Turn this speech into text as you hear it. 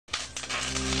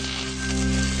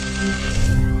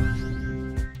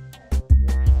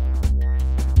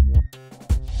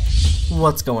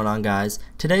What's going on, guys?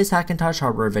 Today's Hackintosh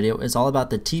hardware video is all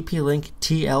about the TP-Link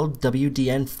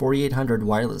TL-WDN4800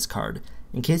 Wireless card.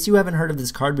 In case you haven't heard of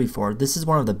this card before, this is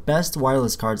one of the best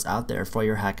wireless cards out there for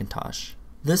your Hackintosh.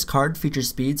 This card features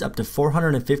speeds up to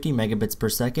 450 megabits per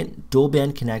second, dual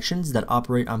band connections that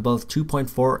operate on both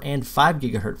 2.4 and 5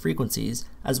 GHz frequencies,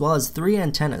 as well as 3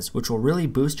 antennas which will really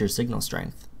boost your signal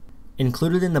strength.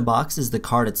 Included in the box is the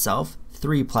card itself,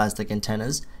 3 plastic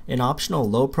antennas, an optional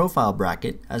low profile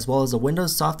bracket, as well as a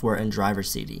Windows software and driver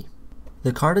CD.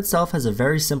 The card itself has a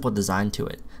very simple design to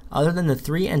it. Other than the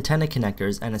 3 antenna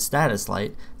connectors and a status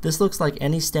light, this looks like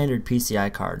any standard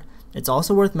PCI card. It's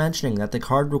also worth mentioning that the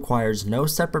card requires no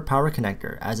separate power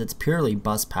connector as it's purely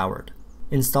bus powered.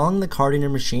 Installing the card in your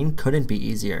machine couldn't be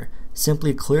easier.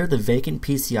 Simply clear the vacant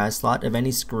PCI slot of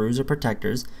any screws or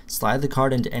protectors, slide the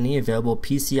card into any available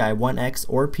PCI 1X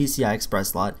or PCI Express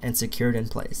slot, and secure it in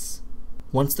place.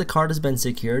 Once the card has been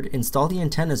secured, install the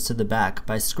antennas to the back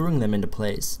by screwing them into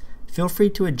place. Feel free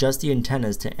to adjust the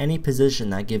antennas to any position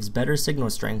that gives better signal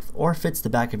strength or fits the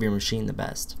back of your machine the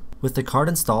best. With the card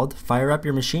installed, fire up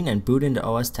your machine and boot into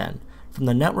OS X. From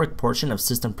the network portion of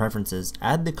System Preferences,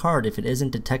 add the card if it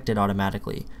isn't detected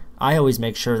automatically. I always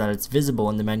make sure that it's visible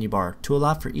in the menu bar to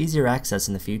allow for easier access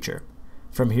in the future.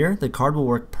 From here, the card will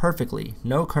work perfectly,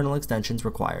 no kernel extensions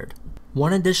required.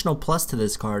 One additional plus to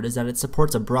this card is that it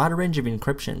supports a broad range of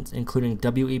encryptions, including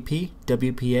WEP,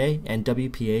 WPA, and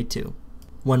WPA2.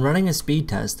 When running a speed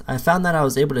test, I found that I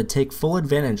was able to take full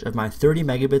advantage of my 30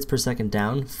 megabits per second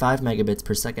down, 5 megabits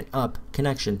per second up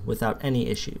connection without any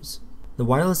issues. The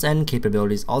wireless N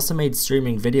capabilities also made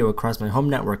streaming video across my home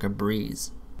network a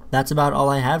breeze. That's about all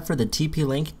I have for the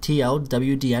TP-Link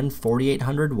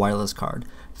TL-WDN4800 Wireless card.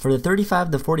 For the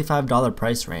 $35 to $45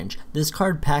 price range, this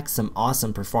card packs some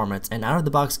awesome performance and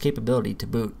out-of-the-box capability to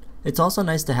boot. It's also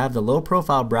nice to have the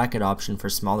low-profile bracket option for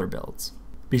smaller builds.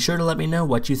 Be sure to let me know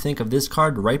what you think of this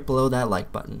card right below that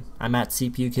like button. I'm at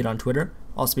CPU Kid on Twitter.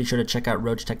 Also be sure to check out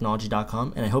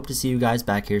RocheTechnology.com, and I hope to see you guys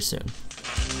back here soon.